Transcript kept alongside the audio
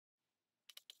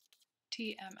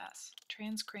TMS,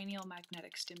 Transcranial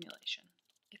Magnetic Stimulation.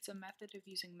 It's a method of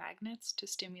using magnets to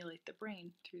stimulate the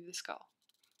brain through the skull.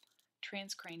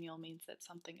 Transcranial means that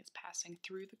something is passing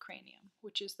through the cranium,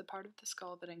 which is the part of the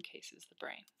skull that encases the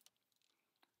brain.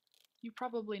 You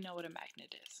probably know what a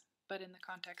magnet is, but in the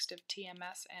context of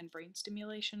TMS and brain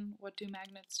stimulation, what do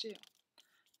magnets do?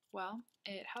 Well,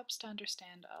 it helps to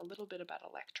understand a little bit about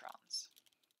electrons.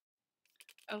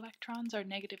 Electrons are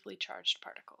negatively charged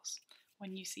particles.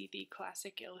 When you see the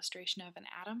classic illustration of an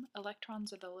atom,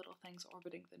 electrons are the little things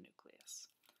orbiting the nucleus.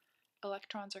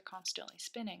 Electrons are constantly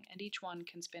spinning, and each one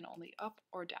can spin only up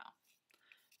or down.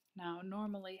 Now,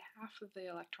 normally half of the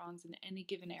electrons in any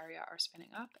given area are spinning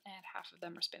up, and half of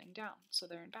them are spinning down, so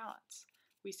they're in balance.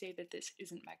 We say that this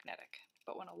isn't magnetic,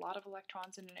 but when a lot of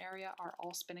electrons in an area are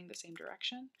all spinning the same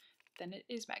direction, then it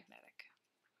is magnetic.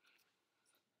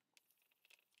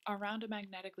 Around a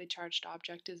magnetically charged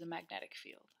object is a magnetic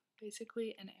field,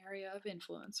 basically an area of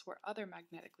influence where other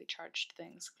magnetically charged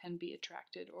things can be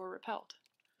attracted or repelled.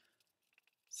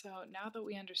 So now that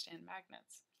we understand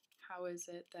magnets, how is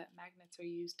it that magnets are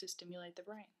used to stimulate the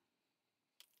brain?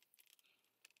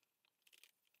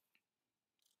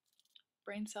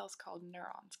 Brain cells called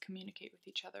neurons communicate with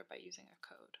each other by using a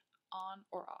code, on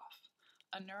or off.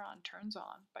 A neuron turns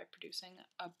on by producing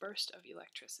a burst of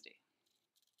electricity.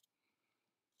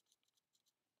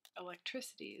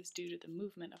 Electricity is due to the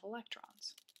movement of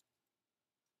electrons.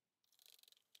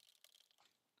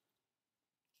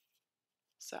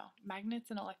 So, magnets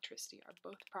and electricity are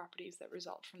both properties that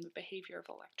result from the behavior of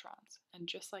electrons, and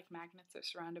just like magnets are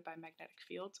surrounded by magnetic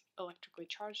fields, electrically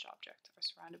charged objects are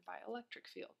surrounded by electric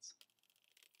fields.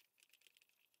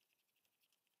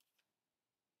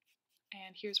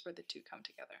 And here's where the two come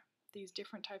together. These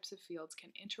different types of fields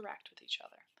can interact with each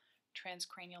other.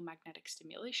 Transcranial magnetic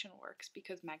stimulation works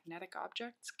because magnetic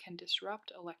objects can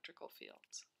disrupt electrical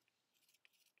fields.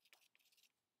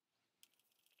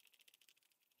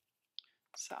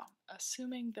 So,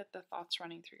 assuming that the thoughts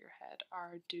running through your head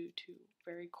are due to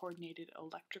very coordinated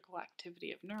electrical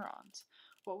activity of neurons,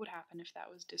 what would happen if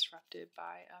that was disrupted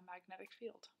by a magnetic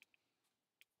field?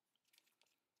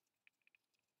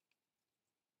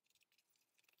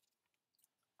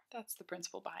 That's the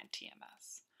principle behind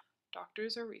TMS.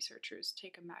 Doctors or researchers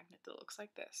take a magnet that looks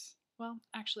like this. Well,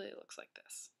 actually it looks like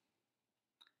this.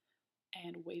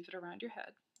 And wave it around your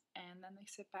head, and then they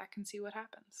sit back and see what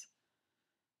happens.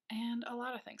 And a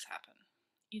lot of things happen.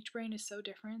 Each brain is so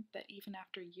different that even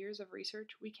after years of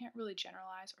research, we can't really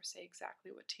generalize or say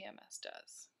exactly what TMS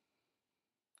does.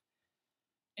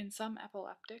 In some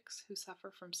epileptics who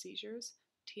suffer from seizures,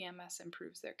 TMS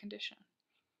improves their condition.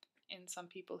 In some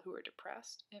people who are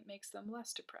depressed, it makes them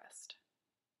less depressed.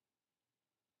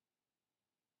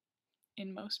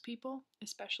 In most people,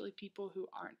 especially people who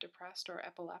aren't depressed or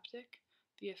epileptic,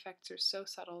 the effects are so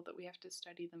subtle that we have to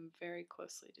study them very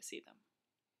closely to see them.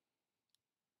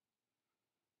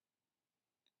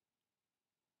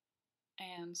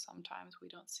 And sometimes we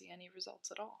don't see any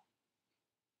results at all.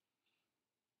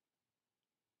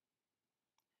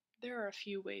 There are a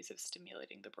few ways of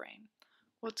stimulating the brain.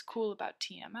 What's cool about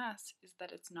TMS is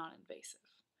that it's non-invasive.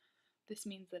 This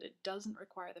means that it doesn't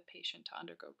require the patient to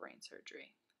undergo brain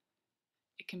surgery.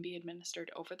 It can be administered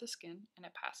over the skin, and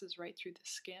it passes right through the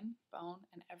skin, bone,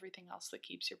 and everything else that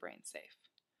keeps your brain safe.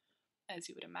 As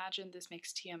you would imagine, this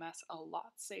makes TMS a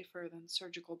lot safer than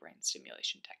surgical brain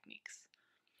stimulation techniques.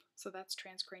 So that's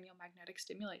transcranial magnetic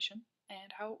stimulation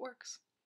and how it works.